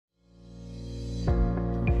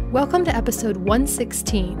Welcome to episode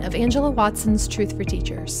 116 of Angela Watson's Truth for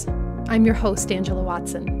Teachers. I'm your host, Angela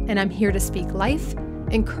Watson, and I'm here to speak life,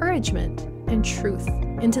 encouragement, and truth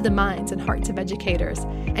into the minds and hearts of educators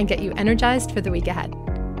and get you energized for the week ahead.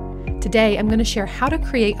 Today, I'm going to share how to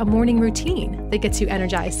create a morning routine that gets you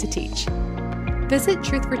energized to teach. Visit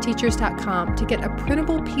truthforteachers.com to get a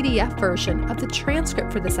printable PDF version of the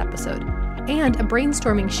transcript for this episode and a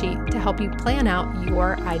brainstorming sheet to help you plan out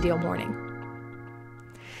your ideal morning.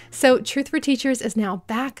 So Truth for Teachers is now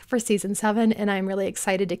back for season 7, and I'm really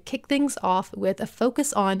excited to kick things off with a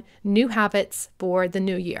focus on new habits for the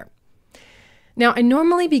new year. Now, I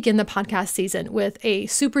normally begin the podcast season with a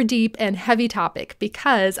super deep and heavy topic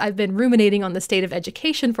because I've been ruminating on the state of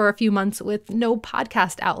education for a few months with no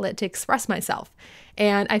podcast outlet to express myself.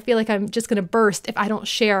 And I feel like I'm just going to burst if I don't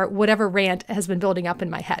share whatever rant has been building up in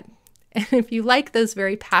my head. And if you like those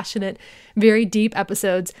very passionate, very deep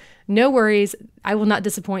episodes, no worries, I will not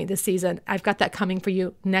disappoint this season. I've got that coming for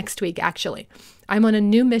you next week, actually. I'm on a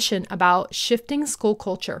new mission about shifting school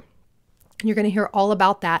culture. You're going to hear all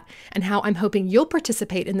about that and how I'm hoping you'll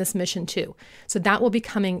participate in this mission too. So that will be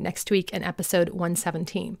coming next week in episode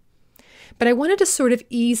 117. But I wanted to sort of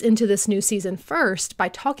ease into this new season first by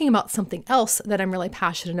talking about something else that I'm really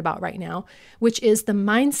passionate about right now, which is the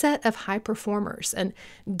mindset of high performers and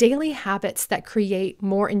daily habits that create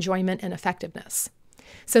more enjoyment and effectiveness.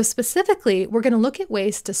 So specifically, we're going to look at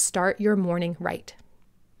ways to start your morning right.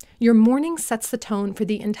 Your morning sets the tone for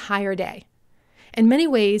the entire day. In many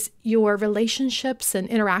ways, your relationships and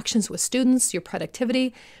interactions with students, your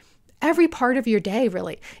productivity, every part of your day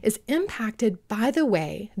really is impacted by the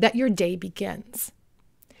way that your day begins.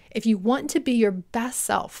 If you want to be your best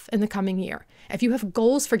self in the coming year, if you have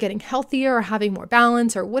goals for getting healthier or having more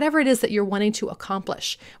balance or whatever it is that you're wanting to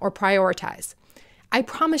accomplish or prioritize, I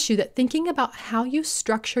promise you that thinking about how you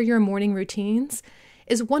structure your morning routines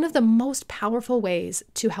is one of the most powerful ways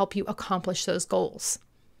to help you accomplish those goals.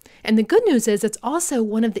 And the good news is it's also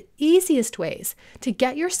one of the easiest ways to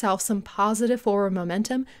get yourself some positive forward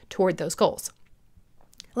momentum toward those goals.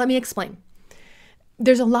 Let me explain.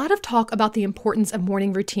 There's a lot of talk about the importance of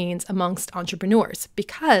morning routines amongst entrepreneurs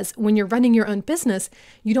because when you're running your own business,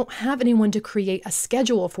 you don't have anyone to create a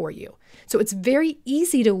schedule for you. So it's very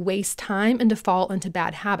easy to waste time and to fall into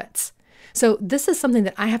bad habits. So this is something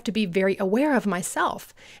that I have to be very aware of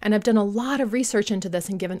myself. And I've done a lot of research into this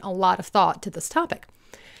and given a lot of thought to this topic.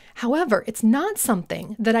 However, it's not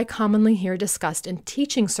something that I commonly hear discussed in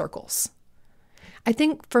teaching circles. I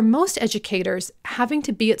think for most educators, having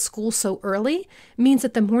to be at school so early means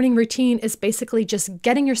that the morning routine is basically just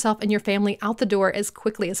getting yourself and your family out the door as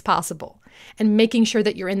quickly as possible and making sure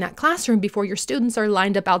that you're in that classroom before your students are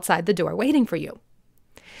lined up outside the door waiting for you.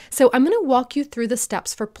 So I'm going to walk you through the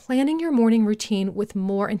steps for planning your morning routine with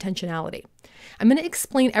more intentionality. I'm going to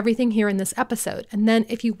explain everything here in this episode, and then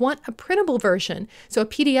if you want a printable version, so a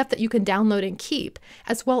PDF that you can download and keep,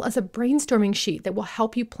 as well as a brainstorming sheet that will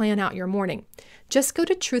help you plan out your morning, just go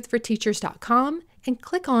to truthforteachers.com and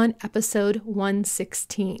click on episode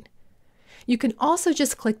 116. You can also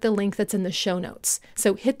just click the link that's in the show notes.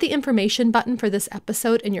 So hit the information button for this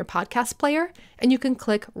episode in your podcast player, and you can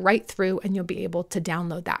click right through and you'll be able to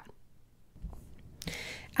download that.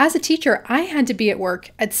 As a teacher, I had to be at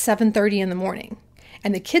work at 7:30 in the morning,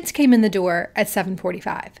 and the kids came in the door at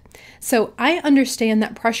 7:45. So I understand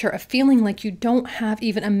that pressure of feeling like you don't have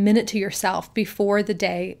even a minute to yourself before the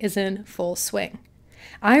day is in full swing.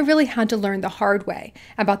 I really had to learn the hard way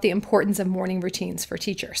about the importance of morning routines for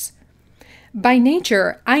teachers. By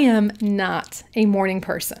nature, I am not a morning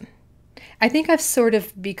person. I think I've sort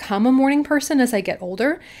of become a morning person as I get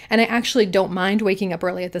older, and I actually don't mind waking up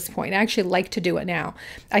early at this point. I actually like to do it now.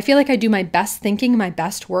 I feel like I do my best thinking, my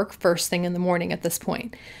best work first thing in the morning at this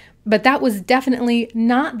point. But that was definitely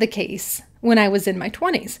not the case when I was in my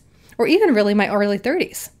 20s, or even really my early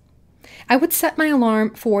 30s. I would set my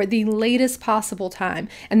alarm for the latest possible time,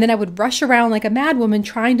 and then I would rush around like a madwoman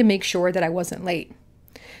trying to make sure that I wasn't late.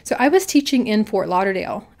 So I was teaching in Fort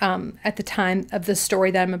Lauderdale at the time of the story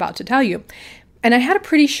that I'm about to tell you. And I had a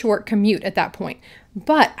pretty short commute at that point,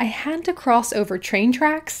 but I had to cross over train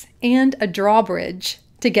tracks and a drawbridge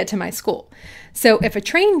to get to my school. So if a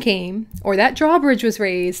train came or that drawbridge was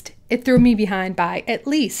raised, it threw me behind by at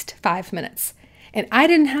least 5 minutes. And I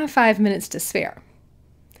didn't have 5 minutes to spare.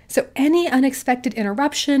 So any unexpected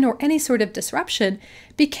interruption or any sort of disruption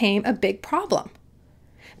became a big problem.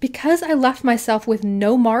 Because I left myself with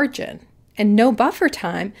no margin and no buffer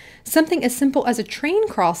time, something as simple as a train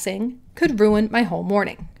crossing could ruin my whole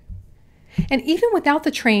morning. And even without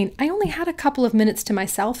the train, I only had a couple of minutes to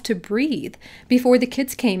myself to breathe before the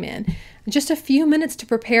kids came in. Just a few minutes to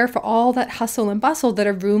prepare for all that hustle and bustle that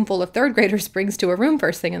a room full of third graders brings to a room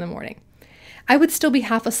first thing in the morning. I would still be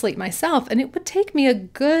half asleep myself, and it would take me a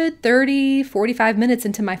good 30, 45 minutes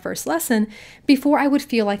into my first lesson before I would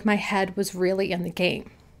feel like my head was really in the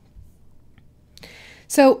game.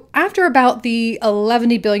 So after about the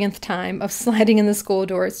 11 billionth time of sliding in the school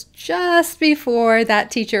doors just before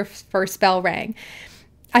that teacher's first bell rang,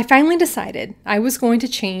 I finally decided I was going to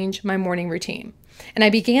change my morning routine, and I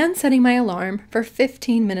began setting my alarm for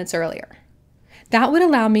 15 minutes earlier. That would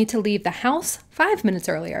allow me to leave the house 5 minutes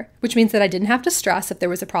earlier, which means that I didn't have to stress if there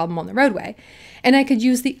was a problem on the roadway, and I could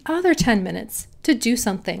use the other 10 minutes to do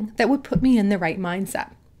something that would put me in the right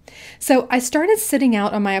mindset. So I started sitting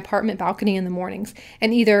out on my apartment balcony in the mornings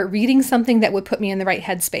and either reading something that would put me in the right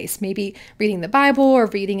headspace, maybe reading the Bible or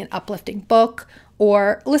reading an uplifting book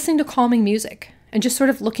or listening to calming music and just sort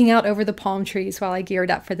of looking out over the palm trees while I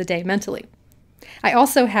geared up for the day mentally. I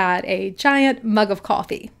also had a giant mug of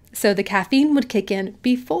coffee, so the caffeine would kick in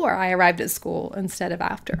before I arrived at school instead of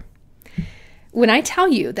after. When I tell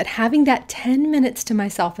you that having that 10 minutes to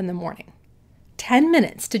myself in the morning, 10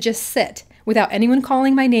 minutes to just sit without anyone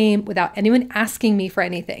calling my name, without anyone asking me for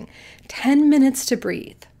anything, 10 minutes to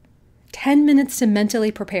breathe, 10 minutes to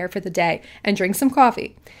mentally prepare for the day and drink some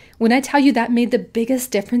coffee. When I tell you that made the biggest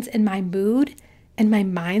difference in my mood and my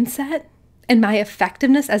mindset and my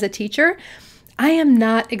effectiveness as a teacher, I am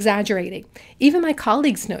not exaggerating. Even my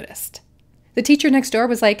colleagues noticed. The teacher next door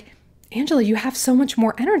was like, "Angela, you have so much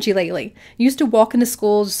more energy lately. You used to walk into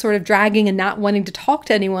school sort of dragging and not wanting to talk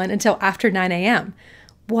to anyone until after 9 a.m.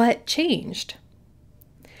 What changed?"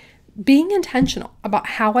 Being intentional about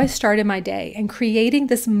how I started my day and creating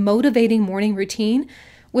this motivating morning routine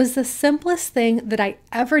was the simplest thing that I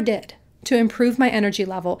ever did to improve my energy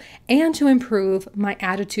level and to improve my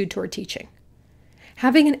attitude toward teaching.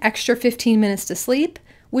 Having an extra 15 minutes to sleep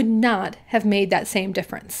would not have made that same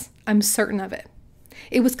difference. I'm certain of it.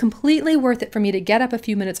 It was completely worth it for me to get up a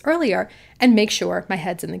few minutes earlier and make sure my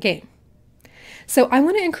head's in the game. So I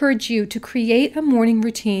want to encourage you to create a morning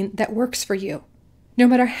routine that works for you, no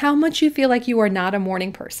matter how much you feel like you are not a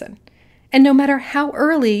morning person, and no matter how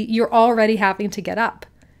early you're already having to get up.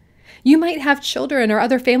 You might have children or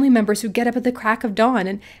other family members who get up at the crack of dawn,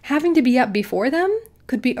 and having to be up before them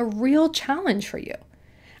could be a real challenge for you.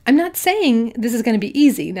 I'm not saying this is going to be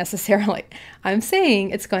easy necessarily. I'm saying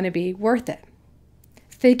it's going to be worth it.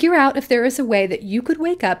 Figure out if there is a way that you could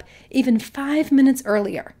wake up even 5 minutes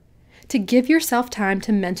earlier to give yourself time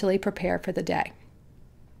to mentally prepare for the day.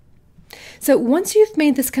 So once you've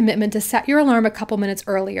made this commitment to set your alarm a couple minutes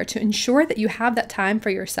earlier to ensure that you have that time for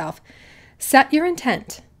yourself, set your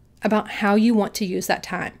intent about how you want to use that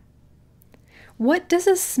time. What does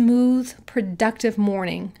a smooth, productive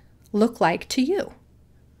morning look like to you?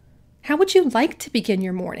 How would you like to begin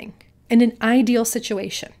your morning in an ideal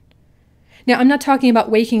situation? Now, I'm not talking about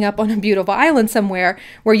waking up on a beautiful island somewhere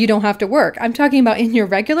where you don't have to work. I'm talking about in your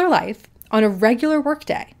regular life, on a regular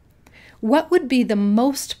workday. What would be the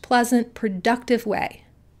most pleasant, productive way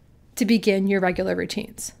to begin your regular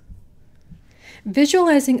routines?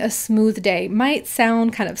 Visualizing a smooth day might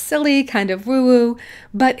sound kind of silly, kind of woo-woo,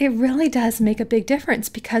 but it really does make a big difference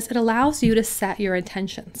because it allows you to set your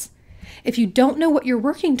intentions. If you don't know what you're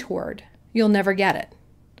working toward, you'll never get it.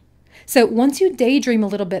 So once you daydream a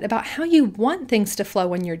little bit about how you want things to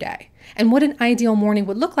flow in your day and what an ideal morning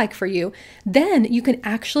would look like for you, then you can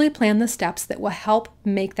actually plan the steps that will help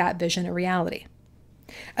make that vision a reality.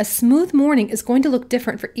 A smooth morning is going to look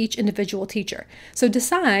different for each individual teacher, so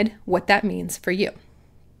decide what that means for you.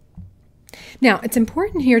 Now, it's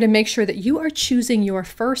important here to make sure that you are choosing your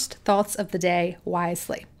first thoughts of the day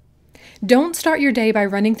wisely. Don't start your day by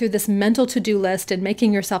running through this mental to-do list and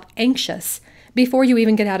making yourself anxious before you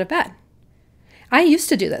even get out of bed. I used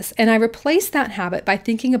to do this, and I replaced that habit by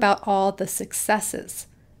thinking about all the successes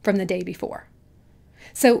from the day before.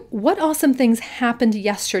 So what awesome things happened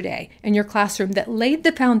yesterday in your classroom that laid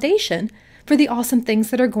the foundation for the awesome things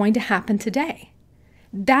that are going to happen today?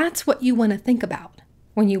 That's what you want to think about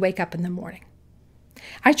when you wake up in the morning.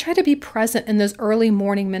 I try to be present in those early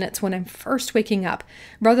morning minutes when I'm first waking up,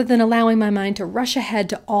 rather than allowing my mind to rush ahead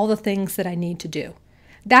to all the things that I need to do.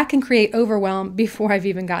 That can create overwhelm before I've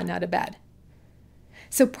even gotten out of bed.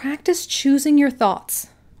 So practice choosing your thoughts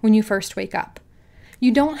when you first wake up.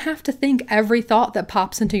 You don't have to think every thought that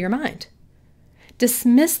pops into your mind.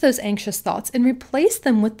 Dismiss those anxious thoughts and replace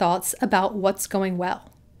them with thoughts about what's going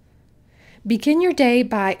well. Begin your day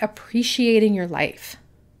by appreciating your life.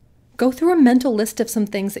 Go through a mental list of some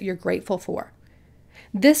things that you're grateful for.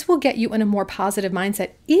 This will get you in a more positive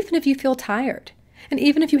mindset, even if you feel tired, and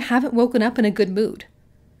even if you haven't woken up in a good mood.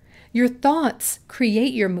 Your thoughts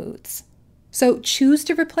create your moods. So choose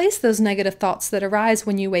to replace those negative thoughts that arise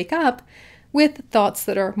when you wake up with thoughts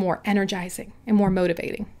that are more energizing and more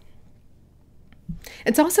motivating.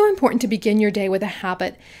 It's also important to begin your day with a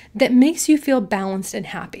habit that makes you feel balanced and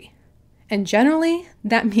happy. And generally,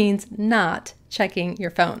 that means not checking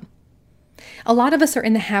your phone. A lot of us are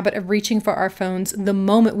in the habit of reaching for our phones the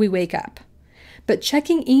moment we wake up. But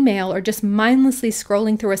checking email or just mindlessly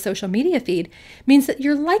scrolling through a social media feed means that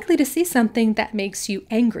you're likely to see something that makes you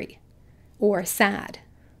angry, or sad,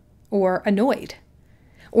 or annoyed,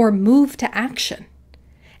 or moved to action.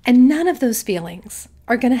 And none of those feelings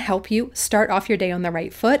are going to help you start off your day on the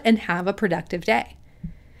right foot and have a productive day.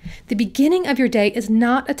 The beginning of your day is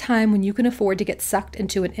not a time when you can afford to get sucked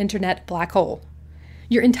into an internet black hole.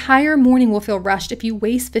 Your entire morning will feel rushed if you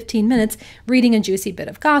waste 15 minutes reading a juicy bit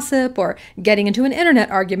of gossip or getting into an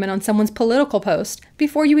internet argument on someone's political post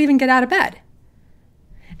before you even get out of bed.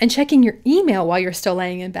 And checking your email while you're still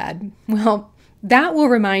laying in bed, well, that will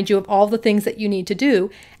remind you of all the things that you need to do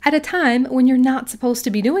at a time when you're not supposed to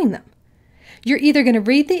be doing them. You're either going to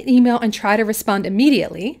read the email and try to respond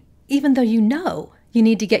immediately, even though you know you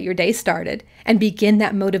need to get your day started and begin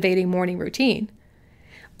that motivating morning routine.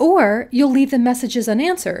 Or you'll leave the messages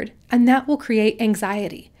unanswered, and that will create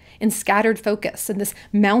anxiety and scattered focus and this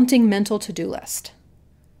mounting mental to-do list.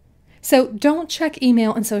 So don't check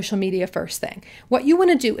email and social media first thing. What you want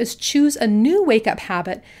to do is choose a new wake-up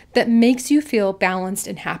habit that makes you feel balanced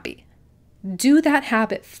and happy. Do that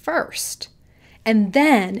habit first, and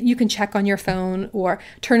then you can check on your phone or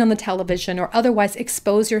turn on the television or otherwise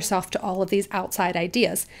expose yourself to all of these outside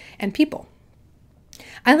ideas and people.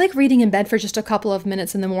 I like reading in bed for just a couple of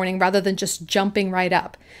minutes in the morning rather than just jumping right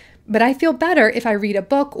up. But I feel better if I read a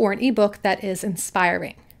book or an ebook that is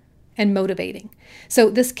inspiring and motivating. So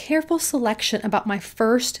this careful selection about my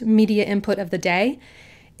first media input of the day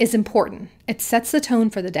is important. It sets the tone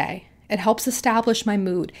for the day. It helps establish my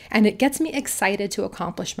mood, and it gets me excited to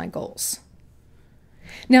accomplish my goals.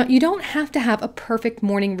 Now, you don't have to have a perfect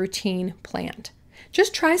morning routine planned.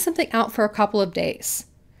 Just try something out for a couple of days.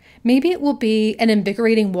 Maybe it will be an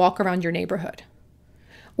invigorating walk around your neighborhood,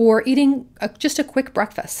 or eating just a quick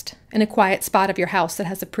breakfast in a quiet spot of your house that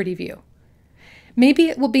has a pretty view. Maybe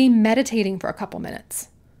it will be meditating for a couple minutes,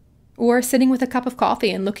 or sitting with a cup of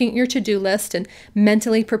coffee and looking at your to-do list and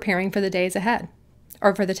mentally preparing for the days ahead,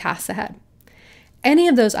 or for the tasks ahead. Any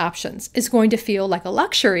of those options is going to feel like a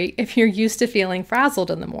luxury if you're used to feeling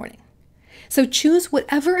frazzled in the morning. So choose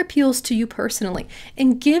whatever appeals to you personally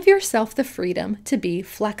and give yourself the freedom to be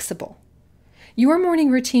flexible. Your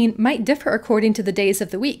morning routine might differ according to the days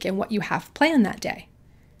of the week and what you have planned that day.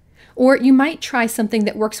 Or you might try something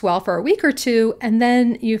that works well for a week or two, and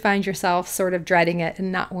then you find yourself sort of dreading it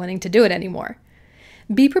and not wanting to do it anymore.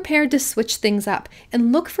 Be prepared to switch things up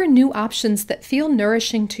and look for new options that feel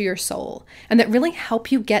nourishing to your soul and that really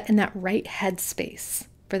help you get in that right headspace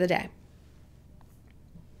for the day.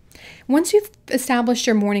 Once you've established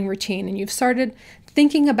your morning routine and you've started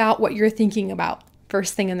thinking about what you're thinking about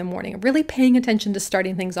first thing in the morning, really paying attention to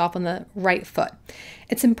starting things off on the right foot,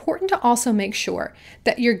 it's important to also make sure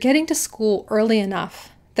that you're getting to school early enough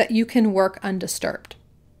that you can work undisturbed.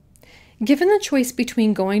 Given the choice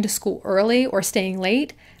between going to school early or staying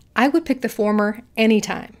late, I would pick the former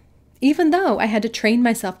anytime, even though I had to train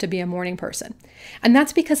myself to be a morning person. And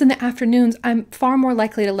that's because in the afternoons, I'm far more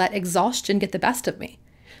likely to let exhaustion get the best of me,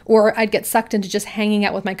 or I'd get sucked into just hanging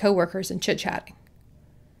out with my coworkers and chit-chatting.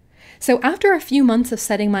 So after a few months of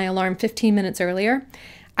setting my alarm 15 minutes earlier,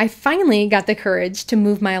 I finally got the courage to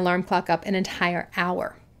move my alarm clock up an entire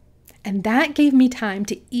hour. And that gave me time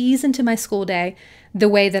to ease into my school day the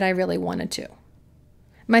way that I really wanted to.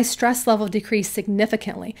 My stress level decreased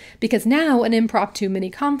significantly because now an impromptu mini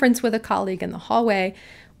conference with a colleague in the hallway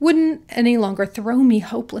wouldn't any longer throw me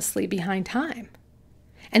hopelessly behind time.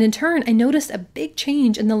 And in turn, I noticed a big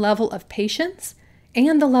change in the level of patience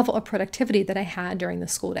and the level of productivity that I had during the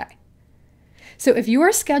school day. So if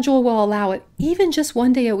your schedule will allow it, even just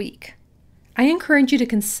one day a week, I encourage you to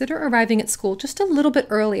consider arriving at school just a little bit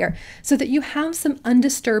earlier so that you have some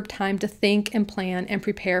undisturbed time to think and plan and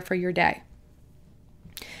prepare for your day.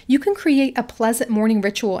 You can create a pleasant morning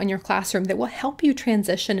ritual in your classroom that will help you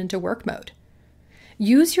transition into work mode.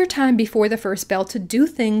 Use your time before the first bell to do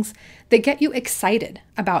things that get you excited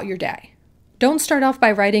about your day. Don't start off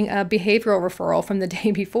by writing a behavioral referral from the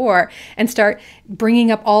day before and start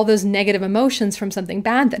bringing up all those negative emotions from something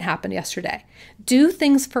bad that happened yesterday. Do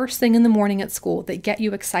things first thing in the morning at school that get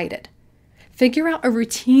you excited. Figure out a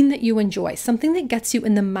routine that you enjoy, something that gets you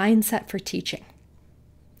in the mindset for teaching.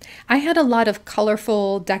 I had a lot of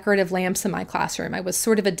colorful decorative lamps in my classroom. I was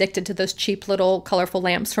sort of addicted to those cheap little colorful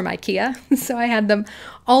lamps from IKEA, so I had them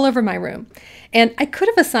all over my room. And I could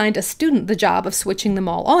have assigned a student the job of switching them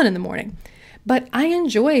all on in the morning, but I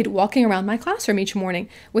enjoyed walking around my classroom each morning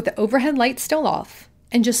with the overhead lights still off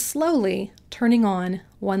and just slowly turning on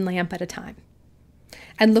one lamp at a time.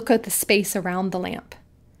 I'd look at the space around the lamp,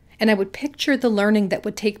 and I would picture the learning that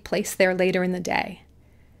would take place there later in the day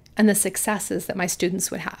and the successes that my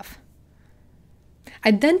students would have.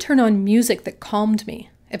 I'd then turn on music that calmed me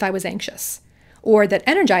if I was anxious, or that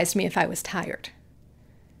energized me if I was tired.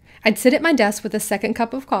 I'd sit at my desk with a second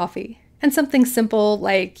cup of coffee and something simple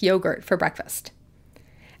like yogurt for breakfast.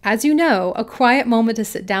 As you know, a quiet moment to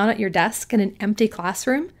sit down at your desk in an empty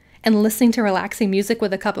classroom and listening to relaxing music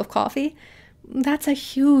with a cup of coffee, that's a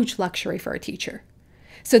huge luxury for a teacher.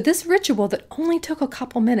 So this ritual that only took a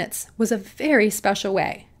couple minutes was a very special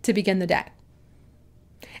way to begin the day.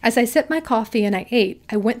 As I sipped my coffee and I ate,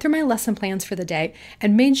 I went through my lesson plans for the day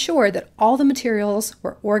and made sure that all the materials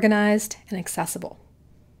were organized and accessible.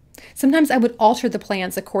 Sometimes I would alter the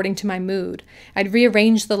plans according to my mood. I'd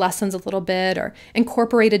rearrange the lessons a little bit or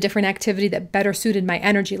incorporate a different activity that better suited my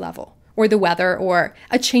energy level, or the weather, or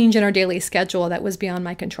a change in our daily schedule that was beyond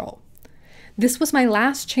my control. This was my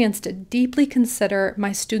last chance to deeply consider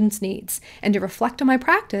my students' needs and to reflect on my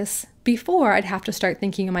practice before I'd have to start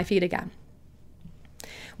thinking on my feet again.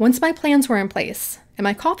 Once my plans were in place and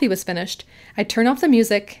my coffee was finished, I'd turn off the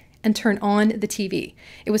music and turn on the TV.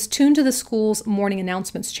 It was tuned to the school's morning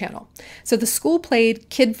announcements channel. So the school played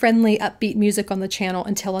kid-friendly, upbeat music on the channel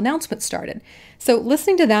until announcements started. So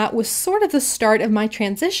listening to that was sort of the start of my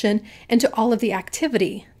transition into all of the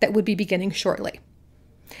activity that would be beginning shortly.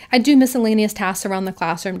 I'd do miscellaneous tasks around the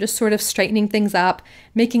classroom, just sort of straightening things up,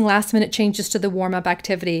 making last-minute changes to the warm-up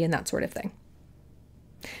activity and that sort of thing.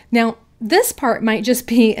 Now, this part might just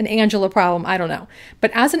be an Angela problem, I don't know.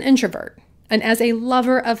 But as an introvert and as a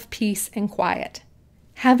lover of peace and quiet,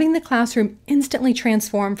 having the classroom instantly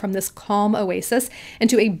transform from this calm oasis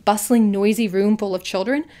into a bustling, noisy room full of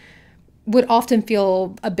children would often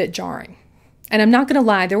feel a bit jarring. And I'm not going to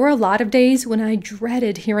lie, there were a lot of days when I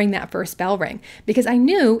dreaded hearing that first bell ring because I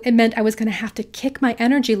knew it meant I was going to have to kick my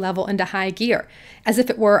energy level into high gear as if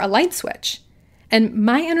it were a light switch. And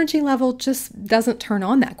my energy level just doesn't turn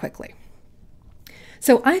on that quickly.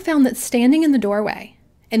 So I found that standing in the doorway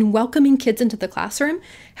and welcoming kids into the classroom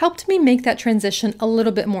helped me make that transition a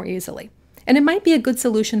little bit more easily. And it might be a good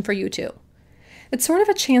solution for you too. It's sort of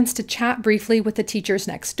a chance to chat briefly with the teachers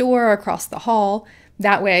next door or across the hall.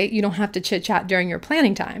 That way you don't have to chit-chat during your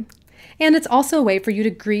planning time. And it's also a way for you to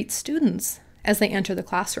greet students as they enter the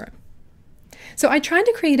classroom. So I tried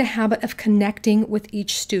to create a habit of connecting with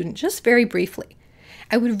each student, just very briefly.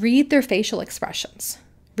 I would read their facial expressions,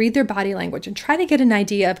 read their body language, and try to get an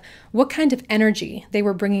idea of what kind of energy they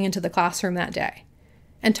were bringing into the classroom that day,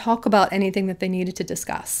 and talk about anything that they needed to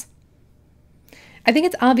discuss. I think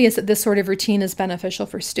it's obvious that this sort of routine is beneficial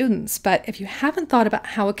for students, but if you haven't thought about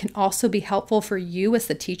how it can also be helpful for you as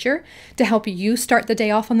the teacher to help you start the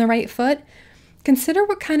day off on the right foot, consider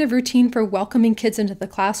what kind of routine for welcoming kids into the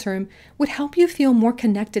classroom would help you feel more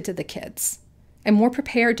connected to the kids and more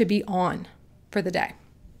prepared to be on for the day.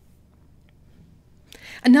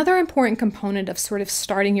 Another important component of sort of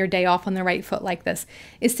starting your day off on the right foot like this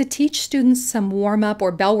is to teach students some warm-up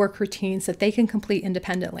or bell work routines that they can complete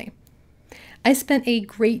independently. I spent a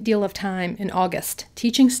great deal of time in August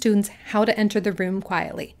teaching students how to enter the room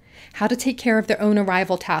quietly, how to take care of their own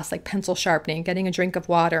arrival tasks like pencil sharpening, getting a drink of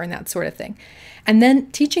water, and that sort of thing, and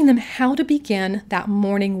then teaching them how to begin that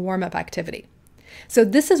morning warm-up activity. So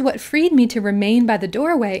this is what freed me to remain by the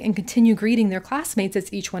doorway and continue greeting their classmates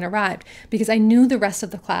as each one arrived, because I knew the rest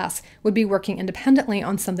of the class would be working independently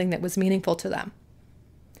on something that was meaningful to them.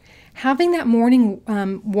 Having that morning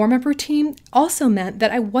warm-up routine also meant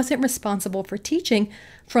that I wasn't responsible for teaching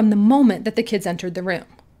from the moment that the kids entered the room.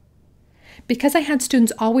 Because I had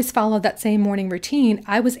students always follow that same morning routine,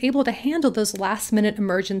 I was able to handle those last-minute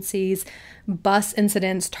emergencies, bus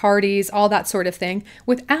incidents, tardies, all that sort of thing,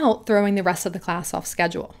 without throwing the rest of the class off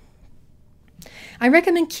schedule. I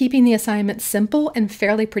recommend keeping the assignments simple and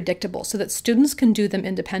fairly predictable so that students can do them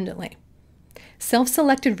independently.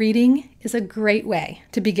 Self-selected reading is a great way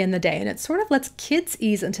to begin the day, and it sort of lets kids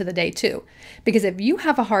ease into the day too. Because if you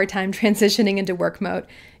have a hard time transitioning into work mode,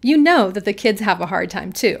 you know that the kids have a hard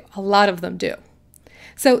time too. A lot of them do.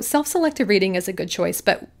 So self-selected reading is a good choice,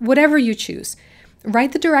 but whatever you choose,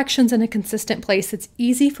 write the directions in a consistent place that's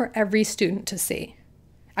easy for every student to see.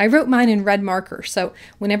 I wrote mine in red marker, so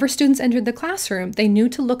whenever students entered the classroom, they knew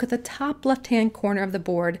to look at the top left-hand corner of the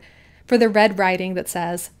board for the red writing that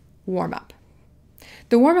says warm up.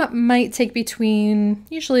 The warm-up might take between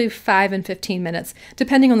usually 5 and 15 minutes,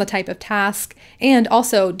 depending on the type of task, and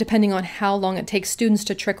also depending on how long it takes students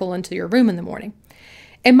to trickle into your room in the morning.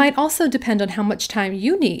 It might also depend on how much time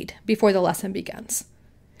you need before the lesson begins.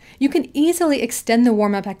 You can easily extend the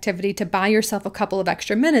warm-up activity to buy yourself a couple of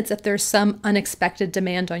extra minutes if there's some unexpected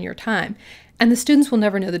demand on your time, and the students will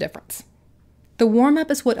never know the difference. The warm-up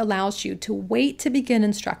is what allows you to wait to begin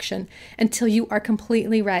instruction until you are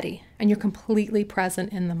completely ready and you're completely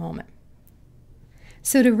present in the moment.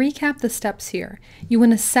 So to recap the steps here, you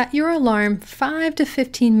want to set your alarm 5 to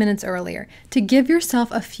 15 minutes earlier to give yourself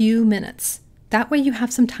a few minutes. That way you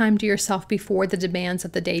have some time to yourself before the demands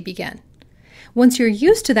of the day begin. Once you're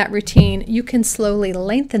used to that routine, you can slowly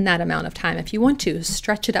lengthen that amount of time if you want to,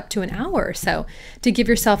 stretch it up to an hour or so to give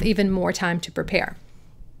yourself even more time to prepare.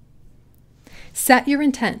 Set your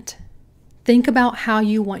intent. Think about how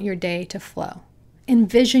you want your day to flow.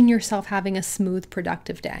 Envision yourself having a smooth,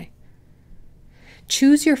 productive day.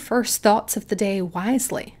 Choose your first thoughts of the day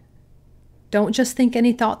wisely. Don't just think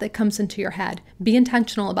any thought that comes into your head. Be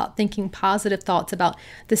intentional about thinking positive thoughts about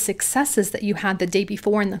the successes that you had the day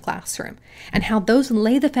before in the classroom and how those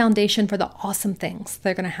lay the foundation for the awesome things that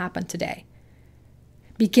are going to happen today.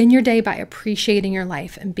 Begin your day by appreciating your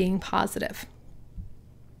life and being positive.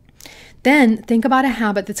 Then think about a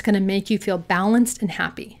habit that's going to make you feel balanced and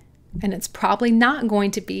happy. And it's probably not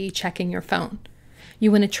going to be checking your phone.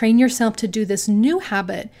 You want to train yourself to do this new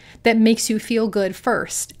habit that makes you feel good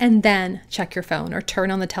first, and then check your phone or turn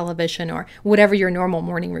on the television or whatever your normal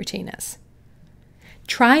morning routine is.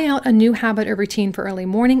 Try out a new habit or routine for early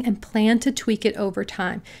morning and plan to tweak it over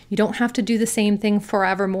time. You don't have to do the same thing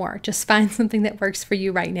forevermore. Just find something that works for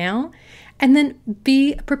you right now, and then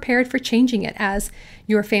be prepared for changing it as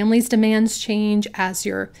your family's demands change, as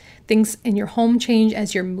your things in your home change,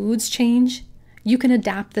 as your moods change. You can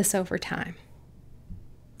adapt this over time.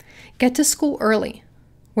 Get to school early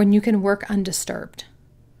when you can work undisturbed.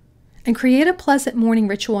 And create a pleasant morning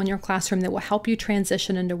ritual in your classroom that will help you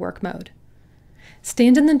transition into work mode.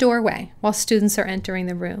 Stand in the doorway while students are entering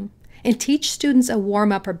the room and teach students a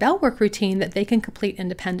warm-up or bell work routine that they can complete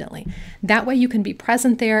independently. That way you can be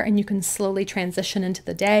present there and you can slowly transition into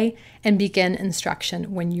the day and begin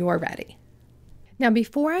instruction when you're ready. Now,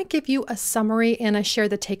 before I give you a summary and I share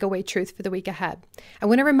the takeaway truth for the week ahead, I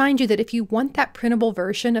want to remind you that if you want that printable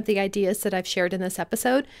version of the ideas that I've shared in this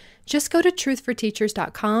episode, just go to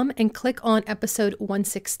truthforteachers.com and click on episode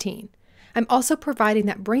 116. I'm also providing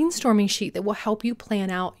that brainstorming sheet that will help you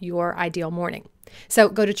plan out your ideal morning. So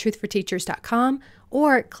go to truthforteachers.com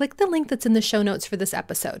or click the link that's in the show notes for this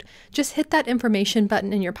episode. Just hit that information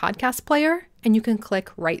button in your podcast player and you can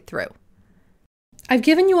click right through. I've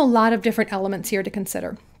given you a lot of different elements here to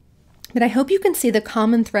consider, but I hope you can see the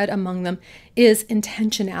common thread among them is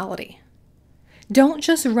intentionality. Don't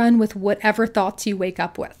just run with whatever thoughts you wake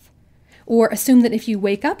up with, or assume that if you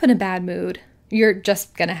wake up in a bad mood, you're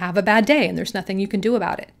just going to have a bad day and there's nothing you can do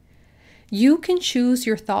about it. You can choose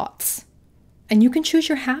your thoughts and you can choose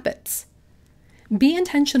your habits. Be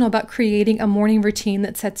intentional about creating a morning routine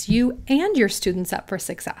that sets you and your students up for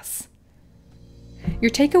success.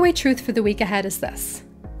 Your takeaway truth for the week ahead is this: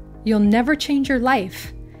 you'll never change your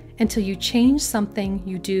life until you change something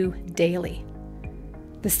you do daily.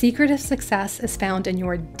 The secret of success is found in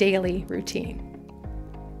your daily routine.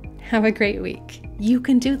 Have a great week. You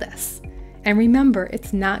can do this. And remember,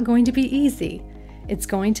 it's not going to be easy. It's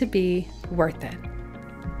going to be worth it.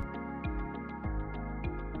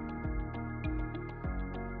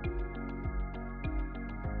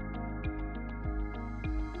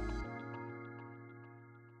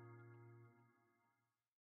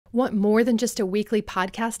 Want more than just a weekly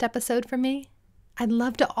podcast episode from me? I'd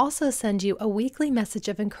love to also send you a weekly message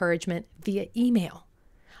of encouragement via email.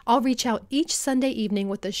 I'll reach out each Sunday evening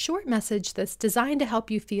with a short message that's designed to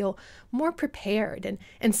help you feel more prepared and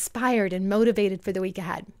inspired and motivated for the week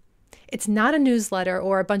ahead. It's not a newsletter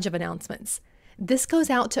or a bunch of announcements. This goes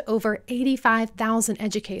out to over 85,000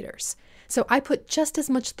 educators. So I put just as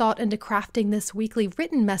much thought into crafting this weekly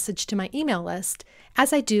written message to my email list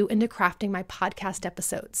as I do into crafting my podcast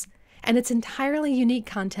episodes. And it's entirely unique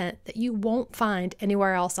content that you won't find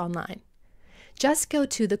anywhere else online. Just go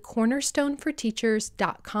to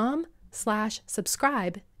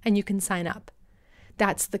thecornerstoneforteachers.com/subscribe and you can sign up.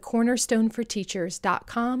 That's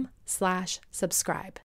thecornerstoneforteachers.com/subscribe.